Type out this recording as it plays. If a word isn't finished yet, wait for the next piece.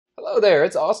Hello there,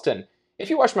 it's Austin. If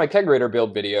you watched my kegerator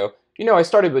build video, you know I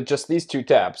started with just these two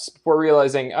taps before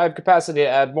realizing I have capacity to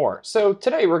add more. So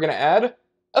today we're going to add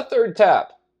a third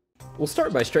tap. We'll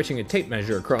start by stretching a tape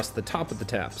measure across the top of the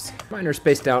taps. Mine are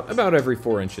spaced out about every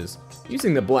 4 inches.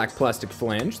 Using the black plastic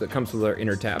flange that comes with our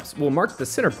Intertaps, we'll mark the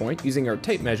center point using our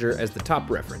tape measure as the top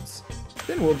reference.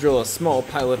 Then we'll drill a small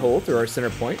pilot hole through our center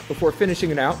point before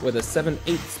finishing it out with a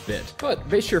 7/8 bit. But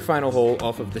base your final hole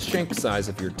off of the shank size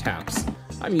of your taps.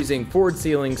 I'm using forward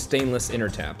sealing stainless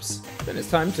Intertaps. Then it's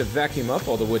time to vacuum up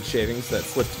all the wood shavings that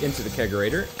slipped into the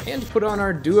kegerator and put on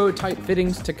our Duotight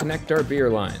Fittings to connect our beer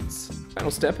lines.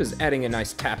 Final step is adding a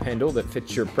nice tap handle that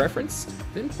fits your preference,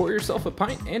 then pour yourself a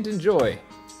pint and enjoy.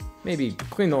 Maybe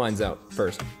clean the lines out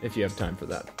first, if you have time for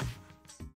that.